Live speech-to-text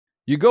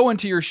You go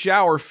into your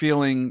shower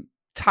feeling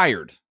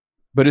tired,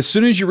 but as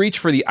soon as you reach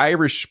for the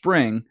Irish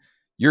Spring,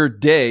 your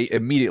day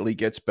immediately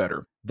gets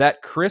better.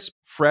 That crisp,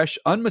 fresh,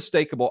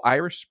 unmistakable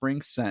Irish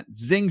Spring scent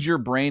zings your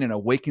brain and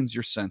awakens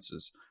your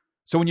senses.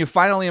 So when you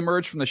finally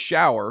emerge from the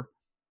shower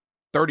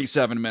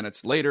 37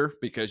 minutes later,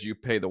 because you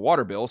pay the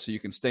water bill so you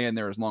can stay in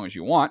there as long as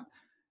you want,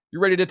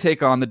 you're ready to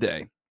take on the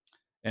day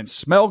and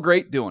smell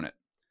great doing it.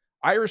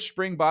 Irish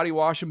Spring Body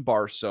Wash and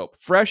Bar Soap.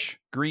 Fresh,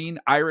 green,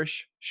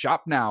 Irish.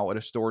 Shop now at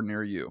a store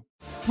near you.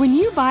 When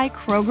you buy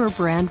Kroger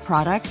brand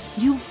products,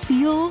 you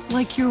feel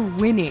like you're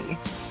winning.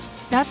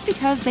 That's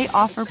because they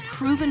offer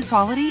proven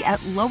quality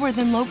at lower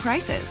than low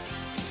prices.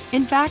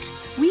 In fact,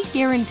 we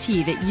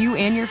guarantee that you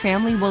and your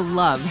family will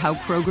love how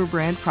Kroger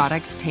brand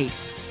products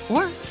taste,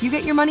 or you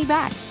get your money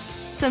back.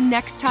 So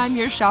next time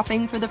you're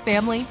shopping for the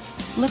family,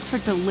 look for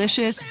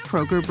delicious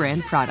Kroger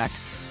brand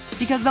products,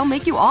 because they'll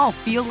make you all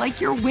feel like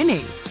you're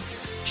winning.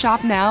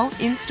 Shop now,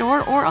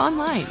 in-store, or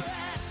online.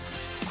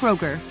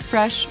 Kroger,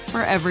 fresh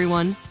for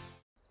everyone.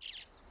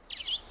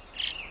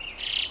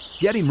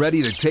 Getting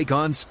ready to take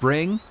on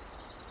spring?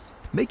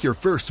 Make your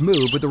first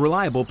move with the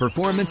reliable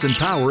performance and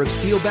power of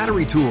Steel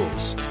battery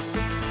tools.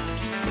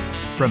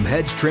 From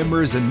hedge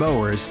trimmers and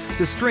mowers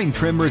to string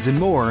trimmers and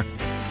more,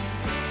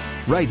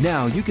 right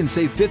now you can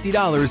save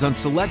 $50 on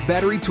select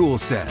battery tool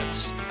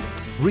sets.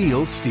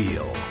 Real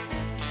Steel.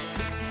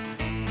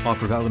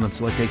 Offer valid on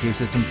select AK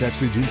system sets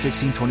through June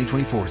 16,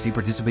 2024. See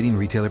participating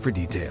retailer for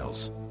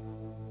details.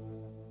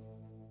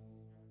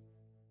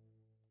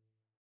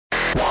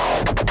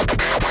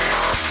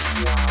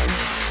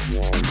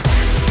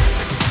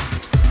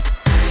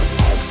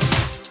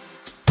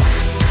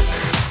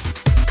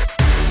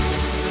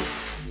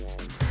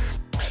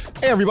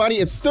 Hey everybody,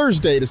 it's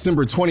Thursday,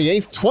 December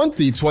 28th,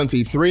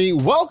 2023.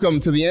 Welcome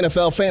to the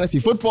NFL Fantasy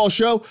Football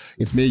Show.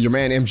 It's me, your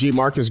man, MG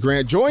Marcus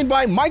Grant, joined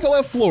by Michael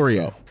F.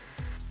 Florio.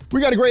 We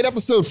got a great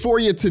episode for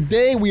you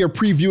today. We are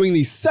previewing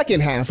the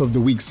second half of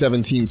the Week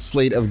 17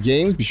 slate of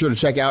games. Be sure to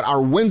check out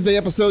our Wednesday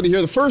episode to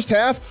hear the first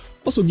half.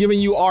 Also giving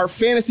you our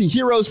fantasy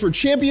heroes for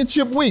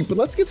championship week. But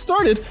let's get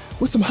started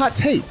with some hot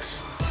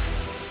takes.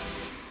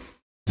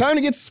 Time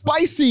to get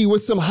spicy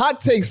with some hot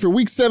takes for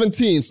Week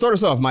 17. Start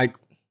us off, Mike.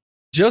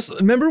 Just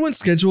remember when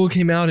schedule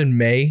came out in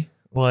May,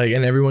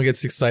 and everyone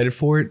gets excited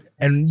for it,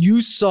 and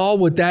you saw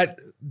what that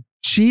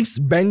Chiefs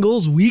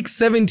Bengals Week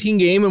 17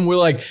 game, and we're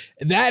like,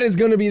 that is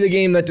going to be the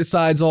game that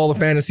decides all the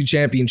fantasy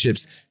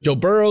championships. Joe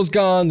Burrow's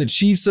gone. The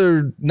Chiefs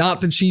are not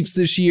the Chiefs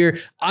this year.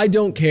 I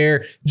don't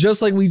care.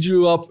 Just like we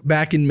drew up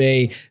back in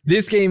May,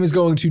 this game is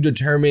going to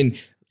determine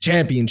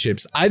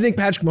championships. I think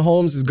Patrick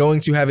Mahomes is going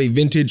to have a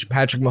vintage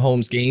Patrick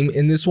Mahomes game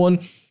in this one.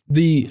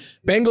 The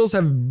Bengals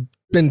have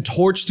been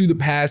torched through the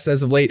pass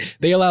as of late.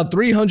 They allowed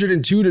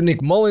 302 to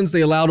Nick Mullins.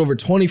 They allowed over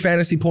 20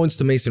 fantasy points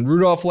to Mason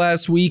Rudolph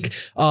last week.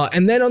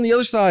 And then on the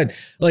other side,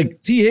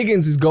 T.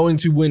 Higgins is going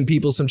to win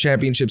people some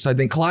championships. I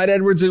think Clyde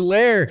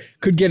Edwards-Helaire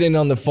could get in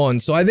on the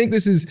fun. So I think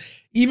this is,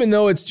 even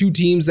though it's two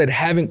teams that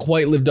haven't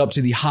quite lived up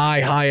to the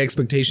high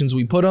expectations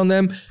we put on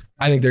them,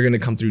 I think they're going to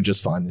come through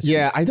just fine this week.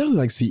 Yeah, I definitely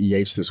like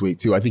CEH this week,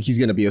 too. I think he's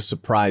going to be a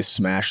surprise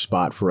smash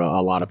spot for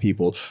a lot of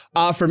people.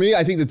 For me,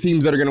 I think the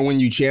teams that are going to win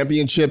you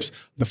championships,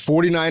 the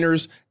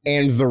 49ers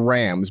and the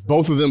Rams,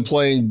 both of them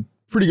playing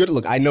pretty good.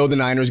 Look, I know the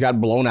Niners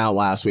got blown out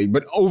last week,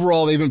 but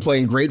overall, they've been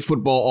playing great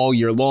football all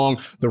year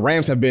long. The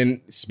Rams have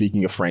been,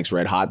 speaking of Frank's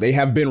red hot, they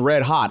have been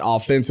red hot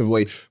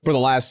offensively for the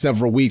last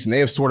several weeks, and they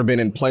have sort of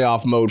been in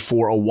playoff mode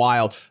for a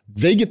while.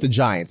 They get the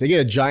Giants. They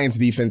get a Giants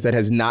defense that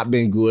has not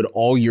been good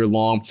all year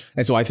long.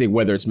 And so I think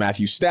whether it's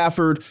Matthew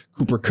Stafford,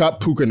 Cooper Kupp,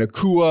 Puka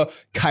Nacua,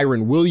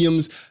 Kyron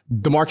Williams,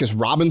 Demarcus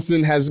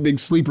Robinson has big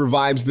sleeper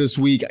vibes this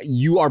week.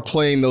 You are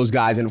playing those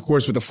guys. And of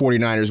course, with the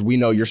 49ers, we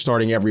know you're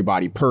starting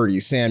everybody. Purdy,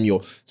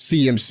 Samuel,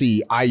 CMC,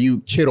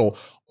 Ayuk, Kittle,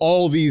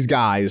 all these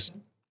guys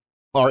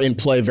are in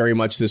play very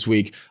much this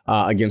week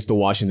against the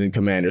Washington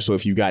Commanders. So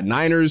if you've got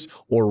Niners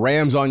or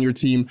Rams on your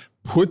team,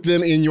 put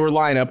them in your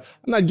lineup.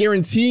 I'm not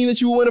guaranteeing that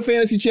you will win a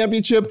fantasy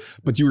championship,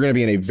 but you're going to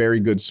be in a very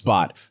good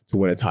spot to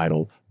win a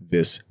title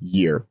this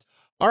year.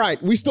 All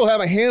right, we still have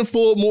a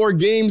handful more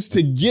games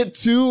to get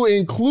to,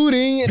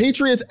 including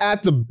Patriots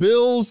at the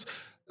Bills.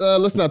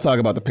 Let's not talk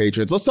about the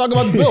Patriots. Let's talk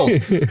about the Bills.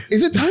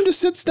 Is it time to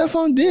sit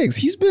Stephon Diggs?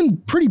 He's been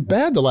pretty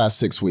bad the last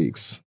 6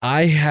 weeks.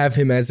 I have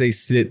him as a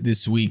sit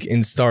this week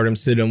in stardom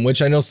sit him,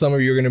 which I know some of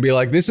you are going to be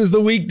like, this is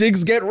the week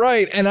Diggs get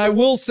right. And I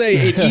will say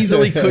it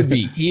easily could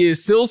be. He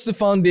is still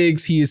Stephon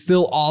Diggs. He is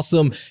still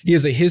awesome. He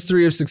has a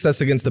history of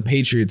success against the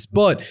Patriots.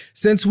 But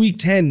since week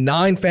 10,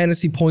 9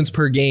 fantasy points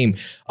per game.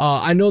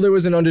 I know there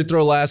was an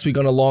underthrow last week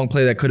on a long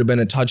play that could have been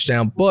a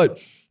touchdown, but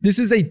this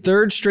is a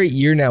third straight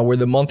year now where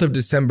the month of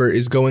December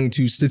is going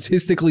to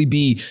statistically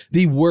be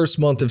the worst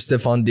month of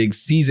Stephon Diggs'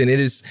 season.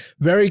 It is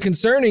very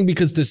concerning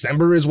because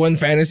December is when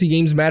fantasy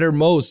games matter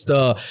most.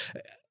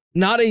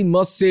 Not a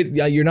must sit.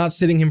 You're not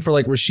sitting him for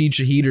like Rashid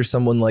Shaheed or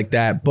someone like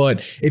that. But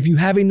if you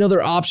have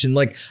another option,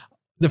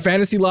 the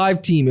Fantasy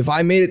Live team, if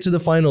I made it to the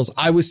finals,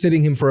 I was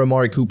sitting him for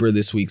Amari Cooper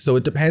this week. So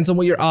it depends on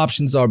what your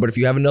options are. But if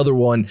you have another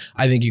one,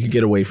 I think you could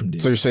get away from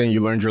Diggs. So you're saying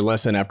you learned your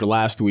lesson after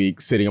last week,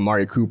 sitting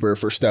Amari Cooper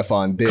for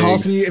Stephon Diggs.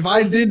 Cost me, if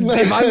I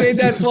made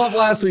that swap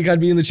last week,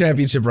 I'd be in the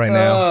championship right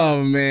now.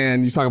 Oh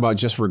man, you talk about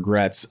just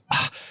regrets.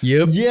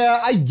 Yep.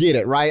 Yeah, I get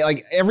it, right?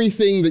 Like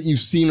everything that you've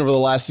seen over the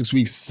last 6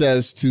 weeks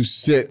says to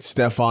sit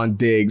Stephon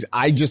Diggs.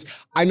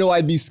 I know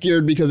I'd be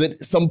scared because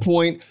at some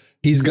point,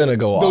 he's going to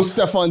go off. Those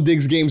Stephon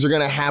Diggs games are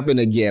going to happen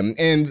again.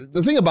 And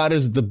the thing about it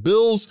is the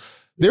Bills,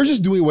 they're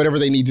just doing whatever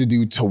they need to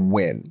do to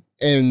win.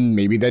 And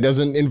maybe that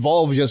doesn't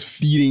involve just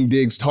feeding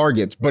Diggs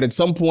targets. But at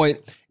some point,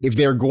 if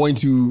they're going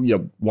to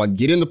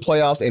get in the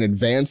playoffs and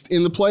advance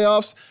in the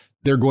playoffs,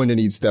 they're going to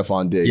need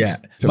Stephon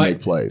Diggs to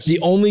make plays. The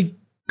only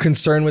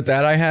concern with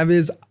that I have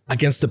is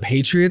against the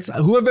Patriots,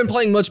 who have been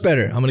playing much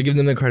better. I'm going to give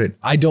them the credit.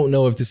 I don't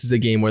know if this is a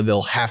game where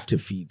they'll have to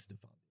feed Stephon.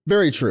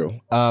 Very true.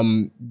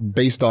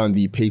 Based on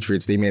the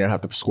Patriots, they may not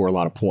have to score a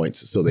lot of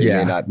points, so they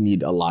may not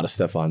need a lot of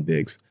Stephon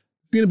Diggs.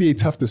 It's going to be a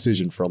tough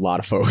decision for a lot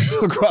of folks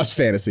across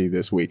fantasy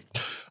this week.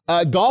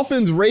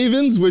 Dolphins,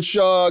 Ravens, which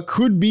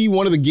could be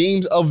one of the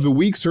games of the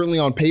week. Certainly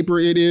on paper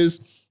it is.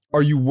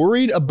 Are you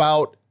worried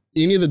about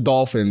any of the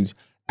Dolphins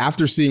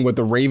after seeing what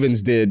the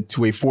Ravens did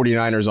to a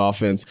 49ers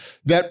offense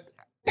that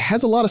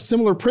has a lot of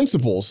similar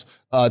principles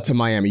to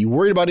Miami? You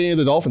worried about any of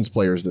the Dolphins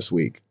players this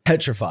week?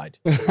 Petrified.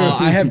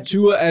 I have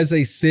Tua as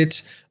a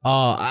sit.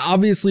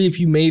 Obviously, if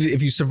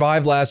you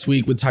survived last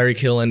week with Tyreek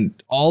Hill,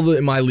 and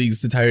in my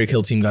leagues, the Tyreek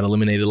Hill team got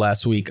eliminated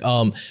last week.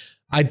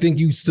 I think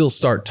you still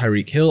start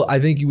Tyreek Hill. I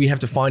think we have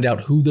to find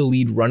out who the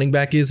lead running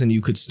back is, and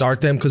you could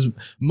start them because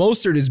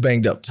Mostert is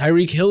banged up.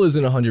 Tyreek Hill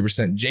isn't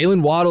 100%.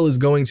 Jalen Waddle is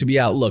going to be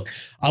out. Look,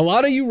 a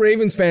lot of you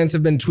Ravens fans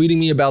have been tweeting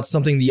me about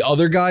something the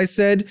other guy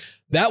said.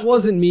 That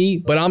wasn't me,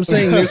 but I'm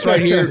saying this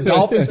right here.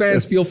 Dolphins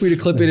fans, feel free to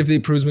clip it if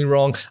it proves me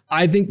wrong.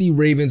 I think the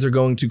Ravens are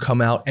going to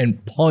come out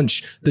and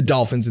punch the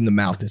Dolphins in the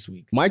mouth this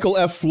week. Michael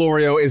F.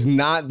 Florio is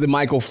not the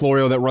Michael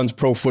Florio that runs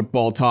Pro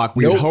Football Talk.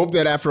 We would hope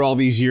that after all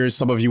these years,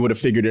 some of you would have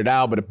figured it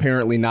out, but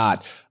apparently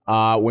not.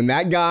 When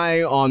that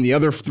guy on the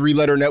other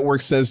three-letter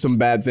network says some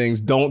bad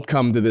things, don't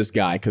come to this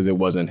guy because it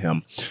wasn't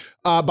him.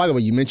 By the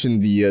way, you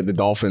mentioned the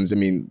Dolphins. I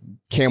mean,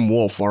 Cam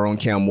Wolf, our own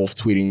Cam Wolf,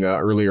 tweeting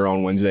earlier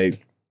on Wednesday,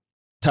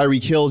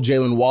 Tyreek Hill,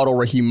 Jalen Waddle,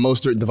 Raheem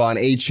Mostert, Devon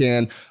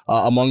Achane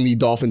among the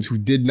Dolphins who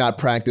did not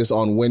practice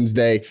on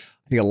Wednesday.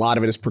 I think a lot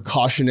of it is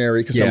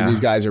precautionary because some of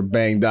these guys are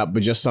banged up,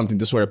 but just something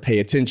to sort of pay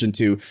attention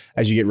to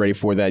as you get ready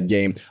for that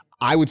game.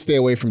 I would stay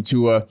away from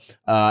Tua.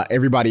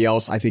 Everybody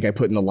else, I think I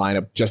put in the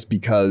lineup just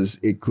because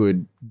it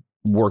could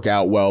work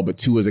out well, but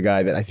Tua is a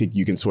guy that I think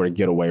you can sort of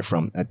get away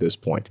from at this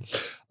point.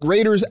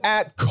 Raiders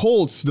at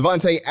Colts.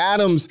 Devontae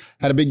Adams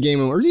had a big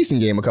game, or a decent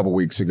game a couple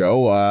weeks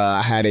ago.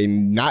 Had a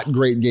not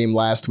great game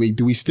last week.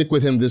 Do we stick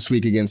with him this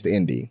week against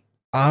Indy?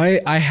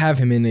 I have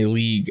him in a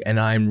league, and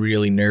I'm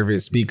really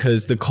nervous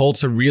because the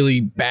Colts are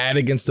really bad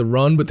against the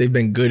run, but they've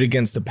been good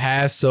against the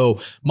pass. So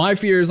my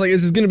fear is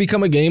is this going to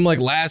become a game like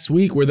last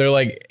week where they're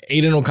like,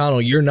 Aiden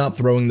O'Connell, you're not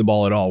throwing the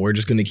ball at all. We're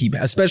just going to keep,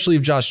 especially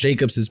if Josh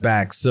Jacobs is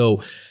back.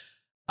 So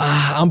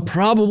I'm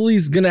probably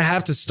going to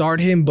have to start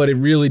him, but it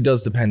really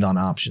does depend on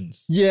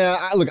options. Yeah,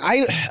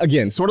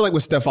 again, sort of like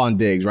with Stephon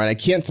Diggs, right? I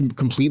can't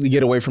completely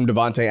get away from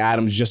Devontae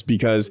Adams just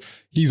because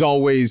there's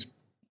always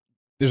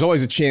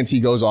a chance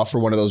he goes off for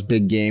one of those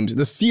big games.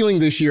 The ceiling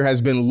this year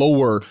has been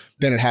lower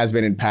than it has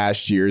been in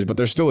past years, but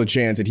there's still a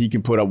chance that he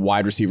can put up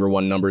wide receiver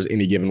one numbers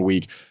any given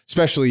week,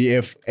 especially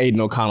if Aiden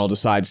O'Connell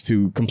decides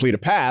to complete a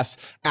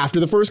pass after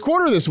the first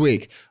quarter this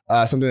week,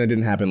 something that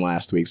didn't happen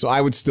last week. So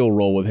I would still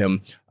roll with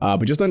him,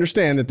 but just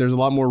understand that there's a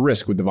lot more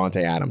risk with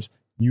Devontae Adams.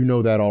 You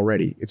know that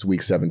already. It's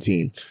week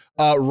 17.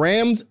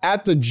 Rams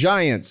at the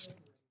Giants.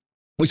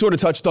 We sort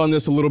of touched on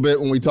this a little bit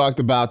when we talked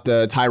about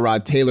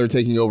Tyrod Taylor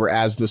taking over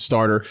as the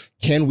starter.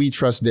 Can we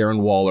trust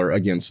Darren Waller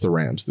against the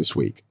Rams this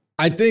week?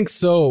 I think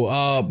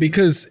so,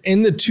 because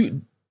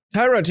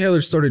Tyrod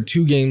Taylor started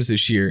 2 games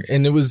this year,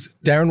 and it was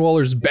Darren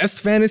Waller's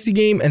best fantasy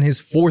game and his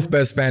 4th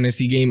best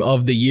fantasy game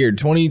of the year.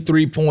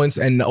 23 points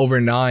and over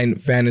 9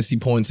 fantasy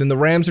points. And the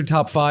Rams are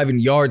top 5 in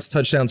yards,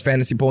 touchdowns,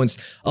 fantasy points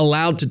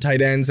allowed to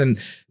tight ends. And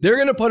they're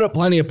going to put up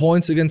plenty of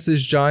points against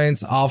this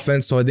Giants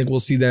offense. So I think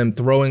we'll see them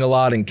throwing a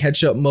lot in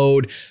catch-up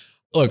mode.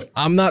 Look,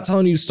 I'm not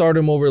telling you to start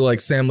him over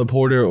like Sam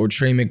Laporta or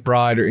Trey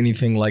McBride or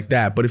anything like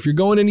that. But if you're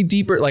going any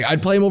deeper,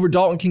 I'd play him over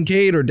Dalton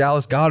Kincaid or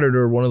Dallas Goedert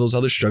or one of those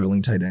other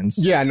struggling tight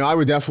ends. Yeah, no, I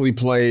would definitely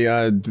play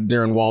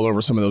Darren Waller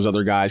over some of those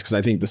other guys because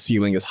I think the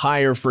ceiling is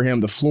higher for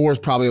him. The floor is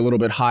probably a little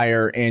bit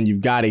higher, and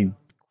you've got a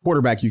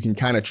quarterback you can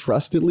kind of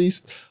trust at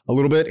least a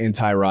little bit in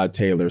Tyrod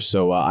Taylor.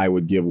 So I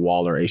would give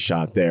Waller a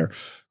shot there.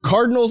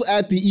 Cardinals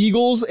at the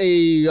Eagles,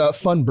 a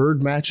fun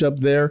bird matchup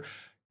there.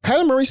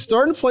 Kyler Murray's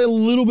starting to play a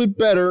little bit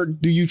better.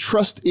 Do you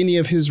trust any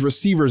of his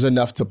receivers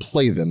enough to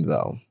play them,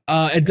 though?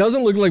 It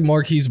doesn't look like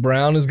Marquise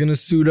Brown is going to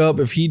suit up.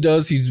 If he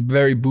does, he's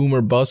very boom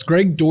or bust.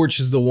 Greg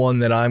Dortch is the one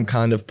that I'm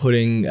kind of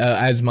putting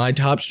as my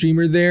top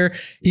streamer there.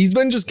 He's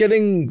been just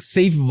getting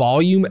safe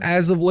volume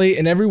as of late,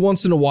 and every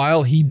once in a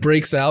while, he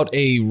breaks out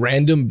a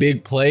random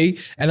big play,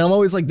 and I'm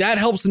always like, that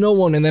helps no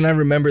one. And then I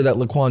remember that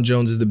Laquan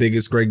Jones is the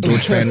biggest Greg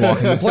Dortch fan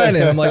walking the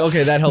planet. I'm like,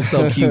 okay, that helps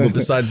out Q, but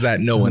besides that,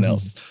 no one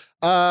else.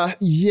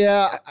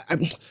 Yeah.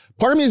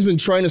 Part of me has been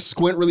trying to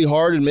squint really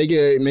hard and make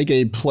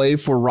a play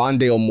for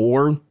Rondale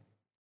Moore.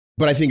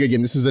 But I think,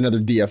 again, this is another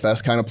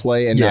DFS kind of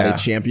play and not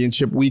a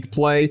championship week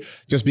play,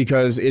 just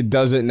because it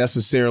doesn't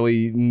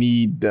necessarily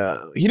need,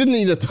 he didn't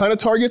need a ton of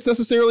targets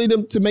necessarily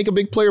to make a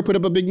big play or put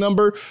up a big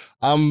number.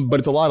 But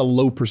it's a lot of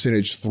low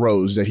percentage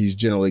throws that he's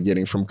generally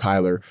getting from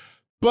Kyler.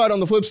 But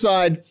on the flip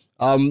side,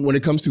 when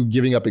it comes to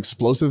giving up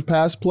explosive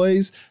pass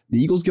plays,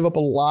 the Eagles give up a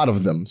lot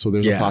of them. So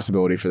there's a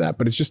possibility for that,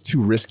 but it's just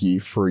too risky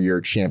for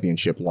your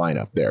championship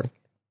lineup there.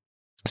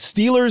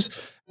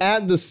 Steelers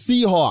at the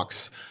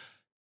Seahawks.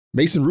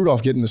 Mason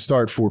Rudolph getting the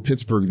start for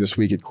Pittsburgh this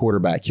week at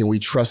quarterback. Can we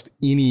trust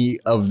any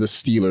of the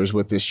Steelers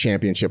with this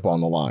championship on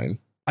the line?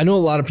 I know a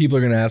lot of people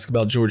are going to ask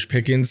about George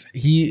Pickens.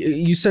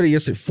 You said he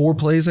yesterday 4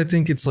 plays. I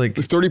think it's like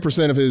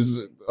 30%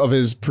 of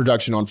his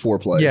production on 4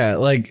 plays. Yeah,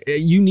 like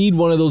you need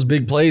one of those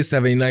big plays to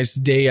have a nice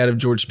day out of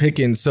George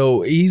Pickens.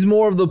 So he's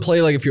more of the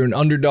play like if you're an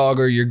underdog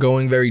or you're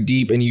going very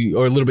deep or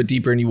a little bit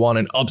deeper and you want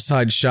an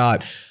upside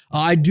shot.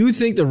 I do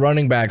think the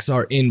running backs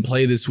are in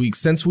play this week.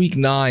 Since week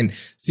 9,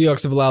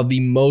 Seahawks have allowed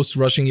the most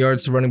rushing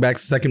yards to running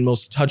backs, second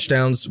most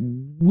touchdowns.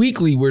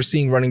 Weekly, we're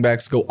seeing running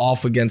backs go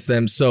off against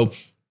them. So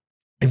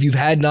if you've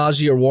had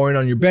Najee or Warren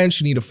on your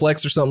bench, you need a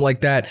flex or something like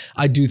that,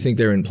 I do think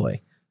they're in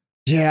play.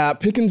 Yeah,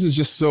 Pickens is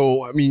just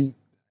so, I mean,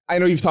 I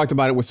know you've talked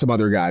about it with some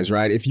other guys,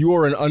 right? If you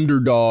are an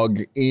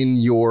underdog in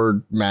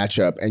your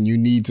matchup and you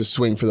need to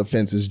swing for the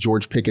fences,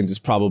 George Pickens is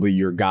probably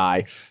your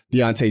guy.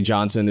 Deontay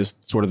Johnson is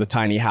sort of the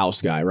tiny house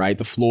guy, right?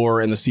 The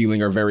floor and the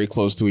ceiling are very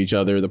close to each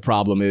other. The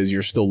problem is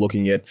you're still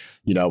looking at,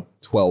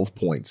 12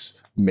 points,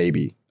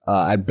 maybe.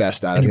 At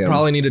best out of him. You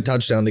probably need a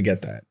touchdown to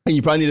get that. And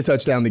you probably need a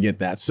touchdown to get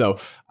that. So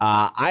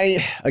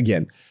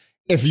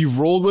if you've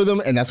rolled with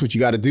them and that's what you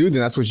got to do, then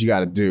that's what you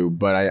got to do.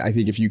 But I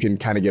think if you can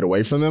kind of get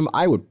away from them,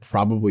 I would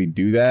probably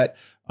do that.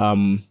 I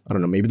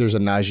don't know. Maybe there's a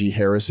Najee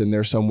Harris in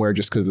there somewhere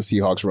just because the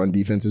Seahawks run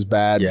defense is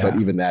bad. Yeah. But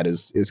even that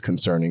is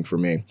concerning for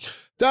me.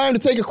 Time to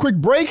take a quick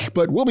break,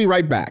 but we'll be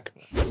right back.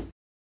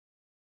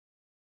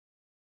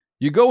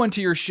 You go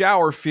into your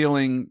shower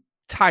feeling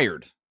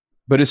tired,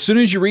 but as soon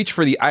as you reach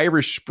for the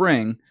Irish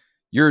Spring,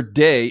 your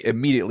day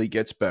immediately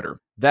gets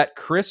better. That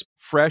crisp,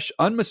 fresh,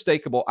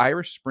 unmistakable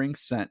Irish Spring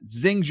scent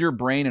zings your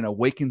brain and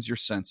awakens your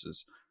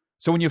senses.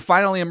 So when you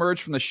finally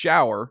emerge from the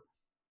shower,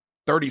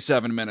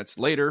 37 minutes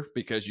later,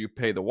 because you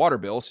pay the water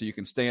bill so you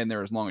can stay in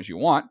there as long as you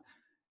want,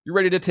 you're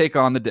ready to take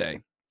on the day.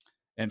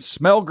 And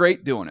smell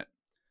great doing it.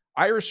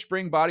 Irish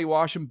Spring Body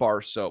Wash and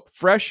Bar Soap.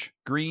 Fresh,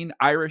 green,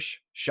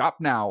 Irish. Shop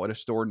now at a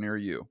store near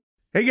you.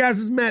 Hey guys,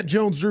 this is Matt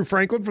Jones, Drew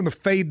Franklin from the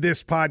Fade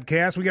This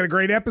podcast. We got a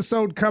great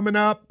episode coming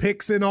up,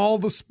 picks in all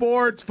the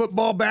sports,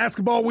 football,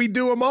 basketball, we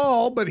do them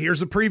all, but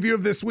here's a preview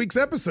of this week's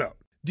episode.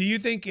 Do you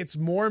think it's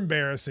more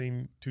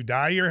embarrassing to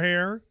dye your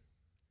hair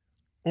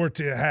or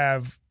to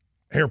have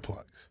hair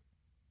plugs?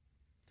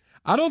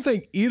 I don't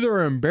think either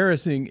are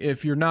embarrassing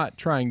if you're not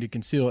trying to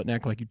conceal it and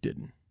act like you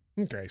didn't.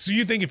 Okay, so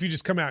you think if you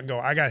just come out and go,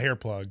 I got hair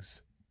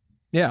plugs.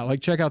 Yeah,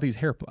 like check out these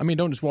hair plugs. I mean,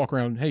 don't just walk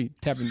around,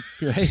 tapping,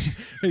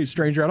 hey,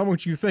 stranger, I don't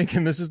want you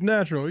thinking this is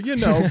natural, But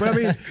I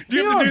mean, do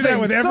you have to do that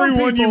with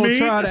everyone you meet?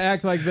 Try to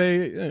act like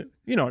they,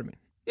 you know what I mean?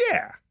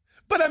 Yeah,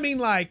 but I mean,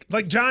 like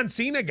John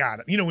Cena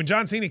got it. When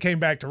John Cena came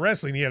back to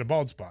wrestling, he had a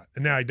bald spot,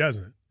 and now he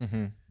doesn't.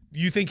 Mm-hmm.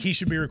 You think he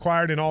should be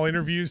required in all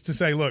interviews to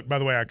say, "Look, by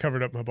the way, I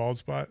covered up my bald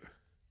spot"?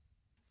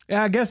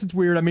 Yeah, I guess it's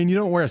weird. I mean, you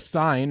don't wear a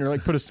sign or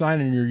put a sign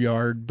in your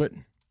yard, but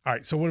all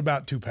right. So what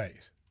about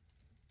toupees?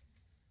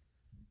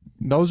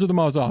 Those are the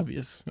most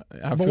obvious.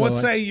 But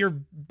let's say you're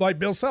like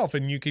Bill Self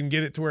and you can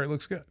get it to where it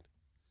looks good.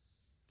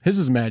 His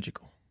is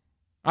magical.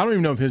 I don't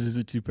even know if his is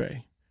a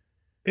toupee.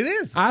 It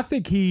is. I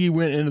think he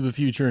went into the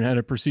future and had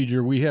a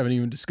procedure we haven't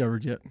even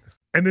discovered yet.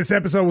 And this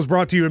episode was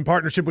brought to you in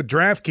partnership with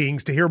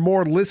DraftKings. To hear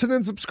more, listen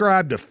and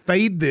subscribe to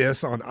Fade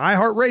This on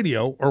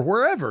iHeartRadio or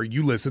wherever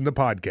you listen to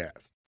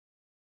podcasts.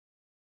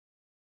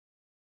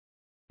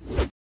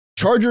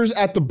 Chargers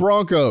at the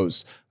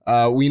Broncos.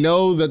 We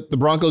know that the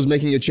Broncos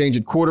making a change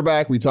at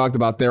quarterback. We talked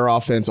about their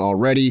offense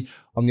already.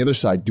 On the other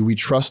side, do we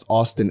trust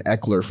Austin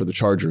Eckler for the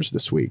Chargers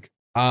this week?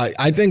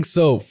 I think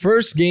so.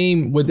 First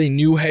game with a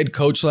new head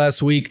coach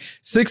last week.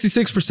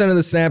 66% of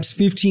the snaps,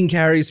 15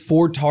 carries,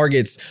 4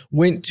 targets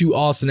went to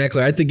Austin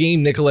Eckler. At the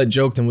game, Nicolette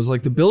joked and was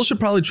like, the Bills should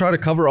probably try to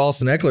cover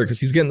Austin Eckler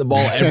because he's getting the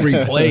ball every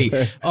play.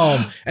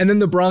 And then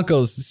the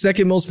Broncos,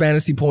 second most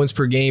fantasy points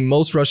per game,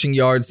 most rushing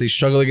yards. They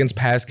struggle against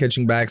pass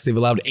catching backs. They've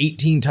allowed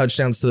 18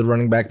 touchdowns to the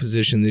running back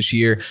position this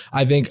year.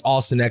 I think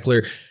Austin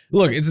Eckler,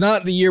 look, it's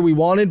not the year we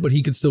wanted, but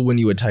he could still win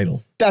you a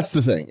title. That's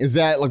the thing, is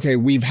that, okay,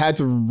 we've had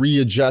to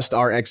readjust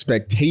our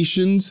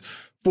expectations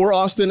for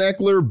Austin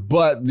Eckler,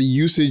 but the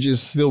usage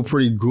is still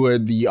pretty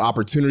good. The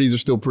opportunities are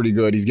still pretty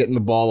good. He's getting the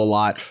ball a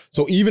lot.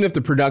 So even if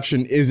the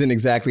production isn't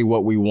exactly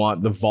what we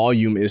want, the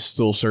volume is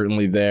still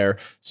certainly there.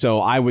 So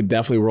I would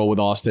definitely roll with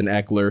Austin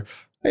Eckler.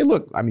 Hey,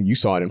 look, I mean, you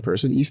saw it in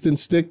person. Easton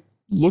Stick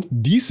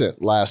looked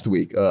decent last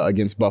week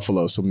against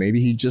Buffalo. So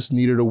maybe he just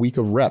needed a week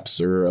of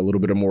reps or a little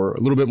bit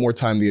more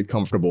time to get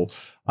comfortable.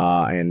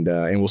 And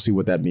we'll see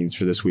what that means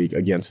for this week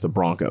against the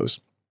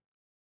Broncos.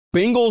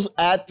 Bengals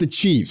at the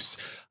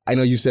Chiefs. I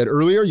know you said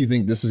earlier you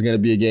think this is going to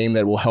be a game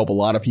that will help a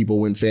lot of people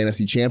win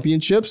fantasy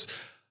championships.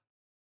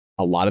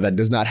 A lot of that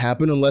does not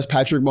happen unless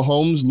Patrick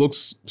Mahomes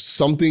looks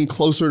something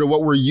closer to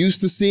what we're used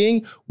to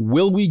seeing.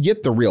 Will we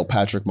get the real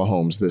Patrick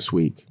Mahomes this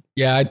week?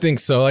 Yeah, I think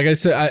so. Like I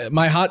said,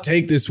 my hot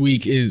take this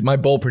week is, my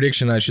bold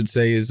prediction, I should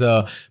say, is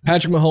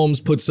Patrick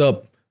Mahomes puts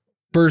up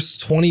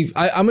first 20.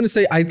 I'm going to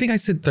say, I think I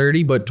said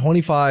 30, but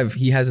 25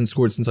 he hasn't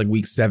scored since like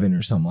week 7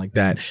 or something like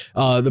that.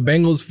 The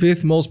Bengals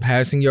 5th most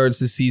passing yards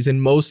this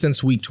season, most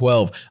since week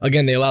 12.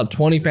 Again, they allowed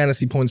 20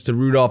 fantasy points to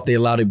Rudolph. They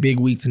allowed a big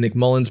week to Nick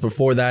Mullins.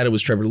 Before that, it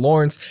was Trevor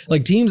Lawrence.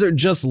 Like, teams are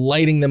just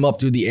lighting them up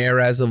through the air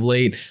as of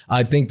late.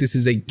 I think this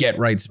is a get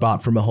right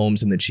spot for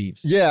Mahomes and the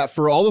Chiefs. Yeah,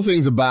 for all the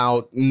things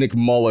about Nick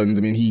Mullins,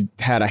 I mean, he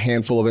had a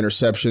handful of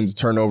interceptions,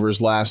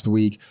 turnovers last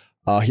week.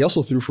 He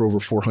also threw for over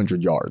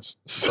 400 yards.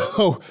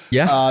 So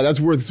yeah, that's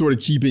worth sort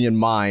of keeping in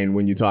mind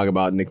when you talk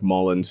about Nick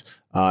Mullins,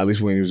 at least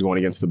when he was going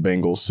against the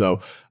Bengals. So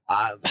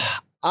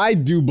I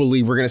do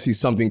believe we're going to see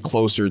something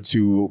closer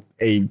to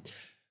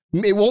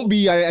it won't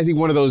be, I think,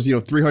 one of those,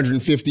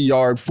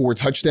 350-yard,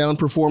 4-touchdown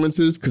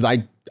performances, because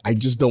I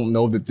just don't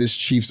know that this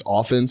Chiefs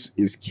offense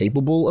is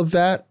capable of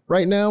that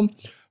right now.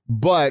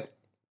 But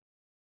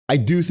I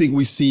do think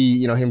we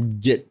see, him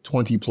get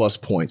 20 plus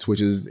points,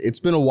 it's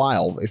been a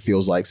while, it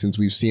feels like, since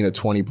we've seen a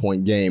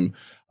 20-point game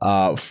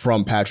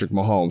from Patrick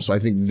Mahomes. So I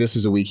think this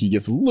is a week he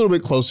gets a little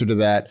bit closer to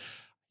that.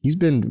 He's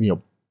been, I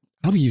don't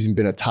think he's even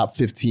been a top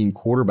 15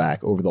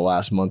 quarterback over the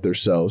last month or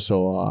so.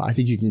 So I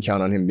think you can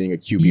count on him being a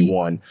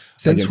QB1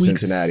 since against week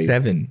Cincinnati.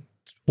 7,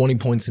 20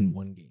 points in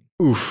one game.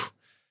 Oof.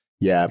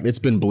 Yeah, it's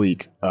been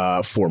bleak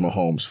for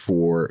Mahomes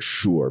for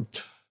sure.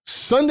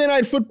 Sunday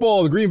Night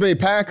Football, the Green Bay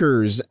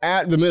Packers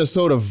at the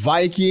Minnesota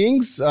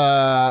Vikings.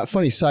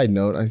 Funny side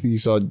note, I think you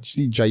saw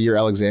Jair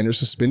Alexander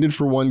suspended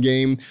for one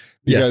game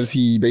because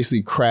he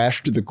basically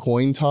crashed the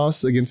coin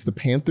toss against the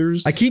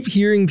Panthers. I keep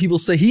hearing people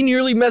say he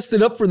nearly messed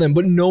it up for them,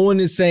 but no one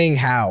is saying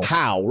how.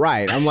 How,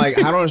 right. I'm like,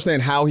 I don't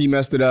understand how he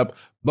messed it up,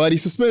 but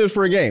he's suspended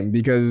for a game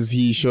because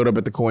he showed up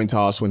at the coin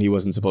toss when he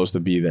wasn't supposed to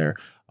be there.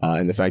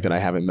 And the fact that I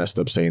haven't messed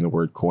up saying the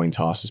word coin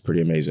toss is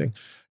pretty amazing.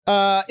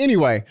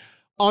 Anyway,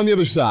 on the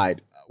other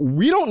side,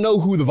 we don't know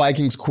who the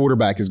Vikings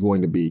quarterback is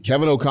going to be.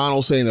 Kevin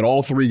O'Connell saying that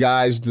all 3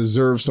 guys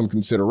deserve some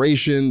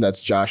consideration. That's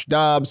Josh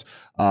Dobbs,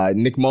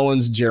 Nick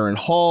Mullins, Jaren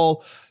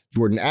Hall.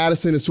 Jordan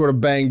Addison is sort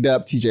of banged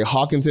up. TJ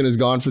Hawkinson is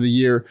gone for the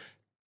year.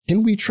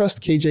 Can we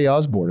trust KJ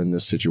Osborne in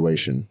this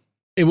situation?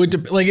 It would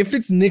if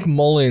it's Nick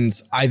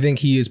Mullins, I think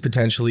he is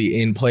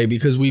potentially in play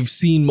because we've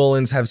seen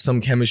Mullins have some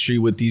chemistry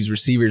with these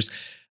receivers.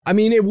 I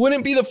mean, it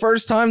wouldn't be the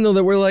first time, though,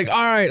 that we're like, all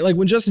right, like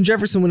when Justin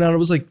Jefferson went out, it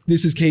was like,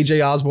 this is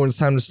KJ Osborne's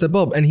time to step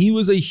up. And he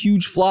was a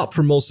huge flop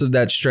for most of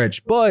that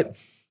stretch. But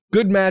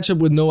good matchup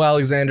with no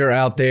Alexander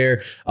out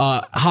there.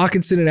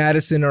 Hawkinson and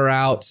Addison are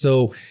out.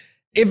 So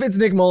if it's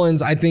Nick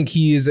Mullins, I think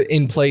he is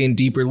in play in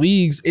deeper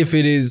leagues. If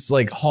it is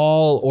like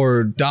Hall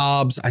or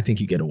Dobbs, I think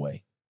you get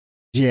away.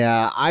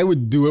 Yeah, I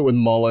would do it with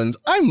Mullins.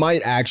 I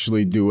might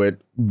actually do it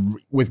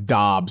with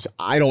Dobbs.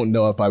 I don't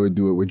know if I would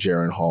do it with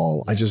Jaren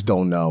Hall. I just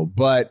don't know.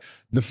 But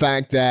the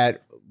fact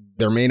that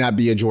there may not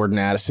be a Jordan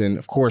Addison,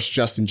 of course,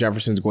 Justin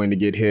Jefferson's going to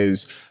get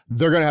his.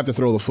 They're going to have to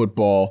throw the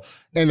football.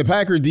 And the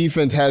Packer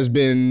defense has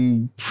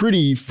been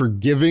pretty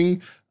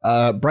forgiving.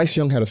 Bryce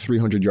Young had a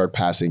 300-yard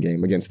passing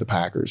game against the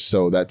Packers.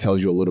 So that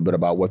tells you a little bit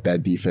about what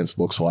that defense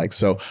looks like.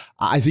 So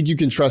I think you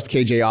can trust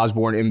KJ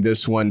Osborne in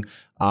this one.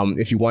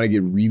 If you want to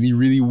get really,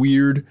 really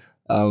weird,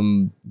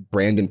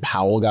 Brandon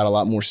Powell got a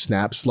lot more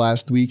snaps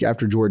last week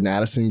after Jordan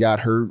Addison got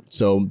hurt.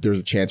 So there's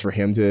a chance for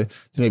him to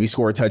maybe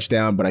score a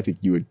touchdown, but I think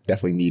you would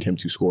definitely need him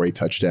to score a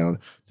touchdown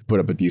to put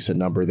up a decent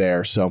number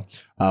there. So,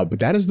 but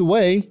that is the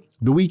way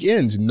the week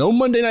ends. No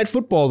Monday Night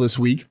Football this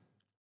week.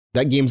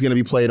 That game's going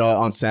to be played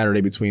on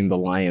Saturday between the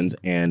Lions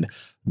and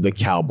the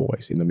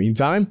Cowboys. In the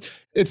meantime,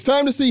 it's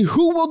time to see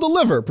who will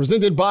deliver,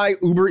 presented by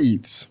Uber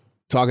Eats.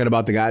 Talking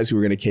about the guys who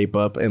are going to cape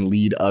up and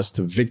lead us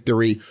to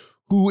victory.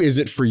 Who is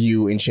it for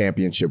you in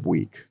championship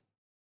week?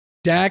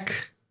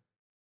 Dak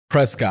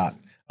Prescott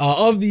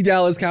of the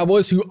Dallas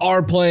Cowboys, who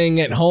are playing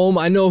at home.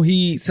 I know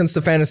he, since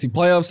the fantasy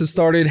playoffs have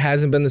started,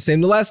 hasn't been the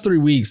same. The last 3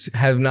 weeks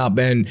have not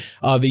been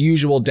the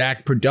usual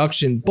Dak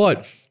production,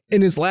 but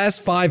in his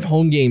last 5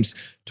 home games,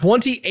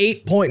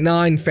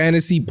 28.9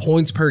 fantasy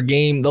points per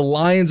game. The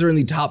Lions are in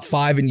the top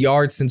 5 in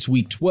yards since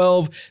week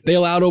 12. They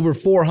allowed over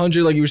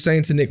 400, like you were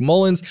saying, to Nick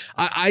Mullins.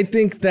 I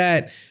think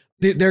that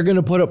they're going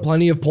to put up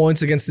plenty of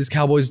points against this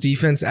Cowboys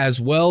defense as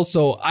well.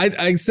 So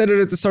I said it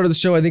at the start of the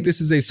show. I think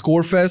this is a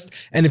score fest.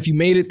 And if you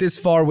made it this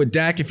far with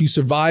Dak, if you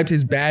survived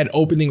his bad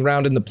opening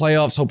round in the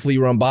playoffs, hopefully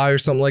you run by or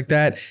something like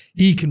that,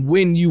 he can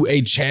win you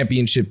a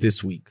championship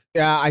this week.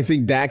 Yeah, I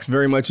think Dak's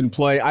very much in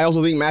play. I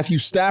also think Matthew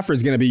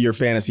Stafford's going to be your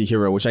fantasy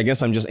hero, which I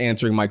guess I'm just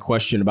answering my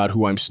question about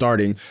who I'm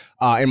starting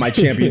in my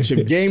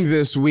championship game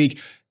this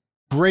week.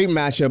 Great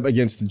matchup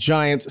against the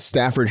Giants.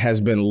 Stafford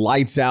has been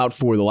lights out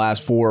for the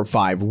last 4 or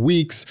 5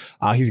 weeks.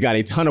 He's got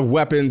a ton of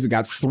weapons.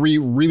 Got 3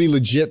 really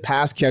legit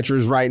pass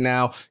catchers right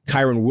now.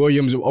 Kyron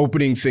Williams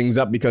opening things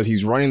up because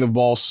he's running the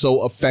ball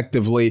so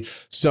effectively.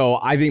 So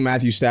I think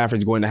Matthew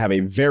Stafford's going to have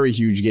a very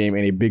huge game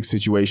and a big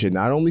situation,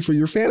 not only for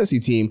your fantasy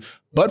team,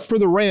 but for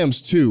the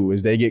Rams too,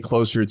 as they get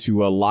closer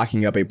to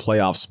locking up a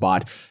playoff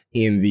spot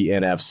in the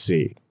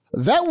NFC.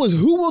 That was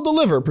Who Will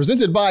Deliver,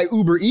 presented by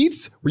Uber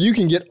Eats, where you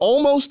can get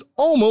almost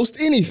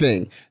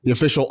anything. The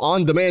official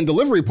on-demand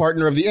delivery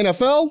partner of the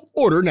NFL.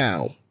 Order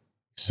now.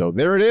 So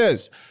there it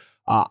is.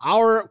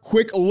 Our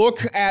quick look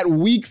at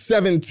Week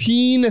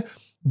 17,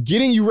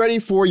 getting you ready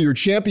for your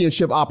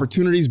championship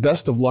opportunities.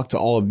 Best of luck to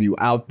all of you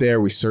out there.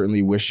 We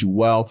certainly wish you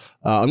well,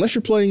 unless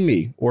you're playing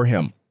me or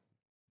him.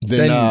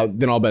 Then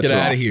I'll bet you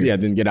off. Yeah,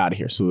 then get out of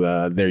here.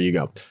 So there you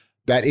go.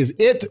 That is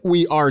it.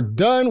 We are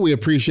done. We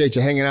appreciate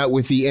you hanging out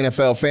with the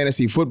NFL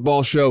Fantasy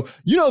Football Show.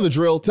 You know the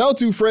drill. Tell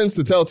 2 friends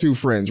to tell 2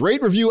 friends.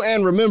 Rate, review,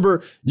 and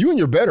remember, you and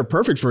your bed are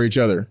perfect for each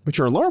other, but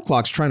your alarm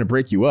clock's trying to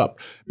break you up.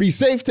 Be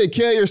safe. Take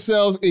care of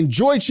yourselves.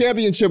 Enjoy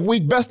championship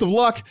week. Best of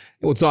luck. And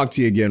we'll talk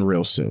to you again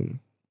real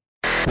soon.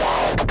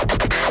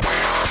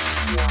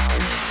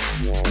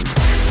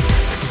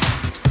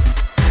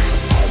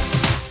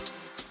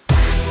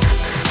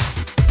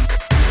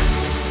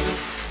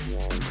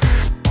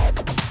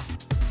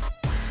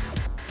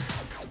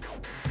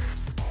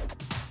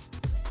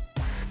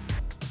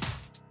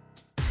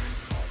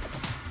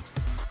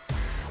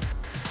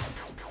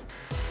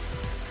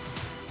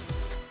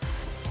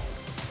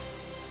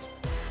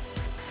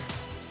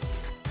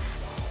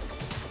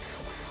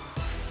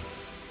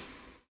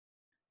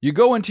 You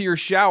go into your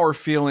shower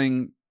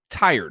feeling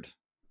tired,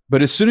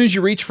 but as soon as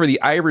you reach for the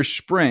Irish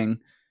Spring,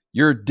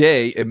 your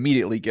day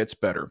immediately gets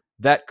better.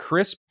 That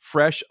crisp,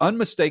 fresh,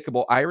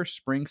 unmistakable Irish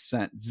Spring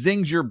scent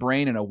zings your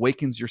brain and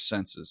awakens your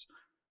senses.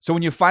 So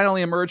when you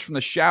finally emerge from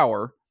the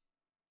shower,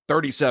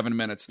 37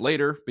 minutes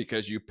later,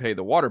 because you pay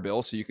the water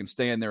bill so you can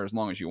stay in there as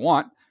long as you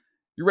want,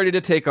 you're ready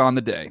to take on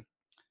the day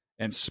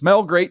and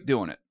smell great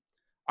doing it.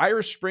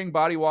 Irish Spring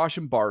Body Wash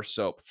and Bar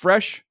Soap.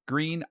 Fresh,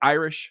 green,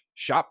 Irish.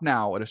 Shop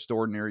now at a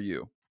store near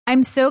you.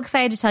 I'm so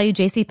excited to tell you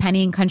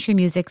JCPenney and country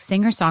music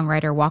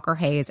singer-songwriter Walker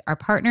Hayes are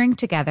partnering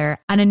together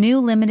on a new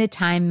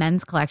limited-time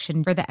men's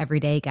collection for the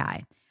everyday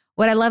guy.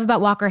 What I love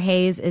about Walker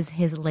Hayes is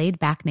his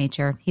laid-back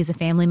nature. He's a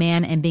family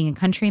man, and being a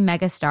country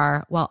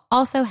megastar while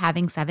also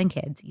having 7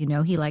 kids, you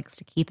know he likes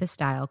to keep his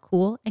style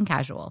cool and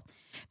casual.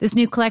 This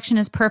new collection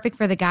is perfect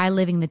for the guy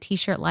living the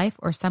t-shirt life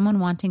or someone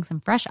wanting some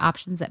fresh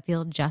options that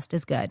feel just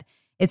as good.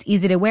 It's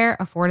easy to wear,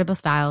 affordable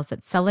styles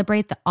that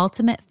celebrate the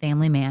ultimate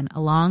family man,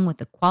 along with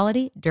the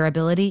quality,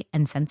 durability,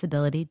 and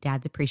sensibility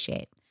dads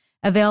appreciate.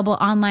 Available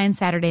online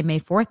Saturday, May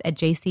 4th at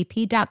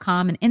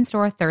jcp.com and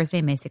in-store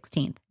Thursday, May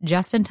 16th.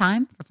 Just in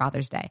time for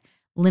Father's Day.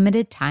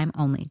 Limited time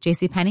only.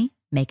 JCPenney,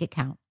 make it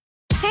count.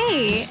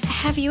 Hey,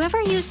 have you ever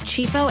used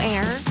Cheapo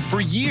Air?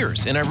 For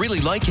years, and I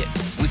really like it.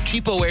 With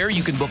Cheapo Air,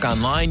 you can book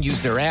online,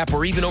 use their app,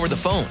 or even over the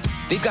phone.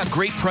 They've got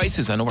great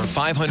prices on over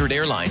 500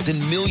 airlines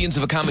and millions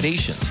of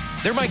accommodations.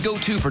 They're my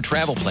go-to for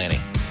travel planning.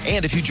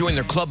 And if you join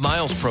their Club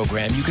Miles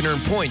program, you can earn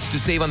points to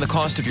save on the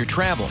cost of your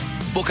travel.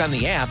 Book on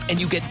the app,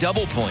 and you get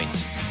double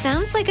points.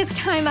 Sounds like it's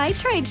time I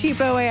tried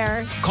Cheapo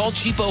Air. Call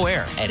Cheapo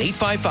Air at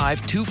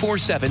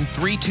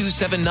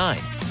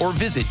 855-247-3279 or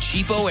visit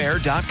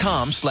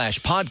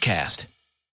cheapoair.com/podcast.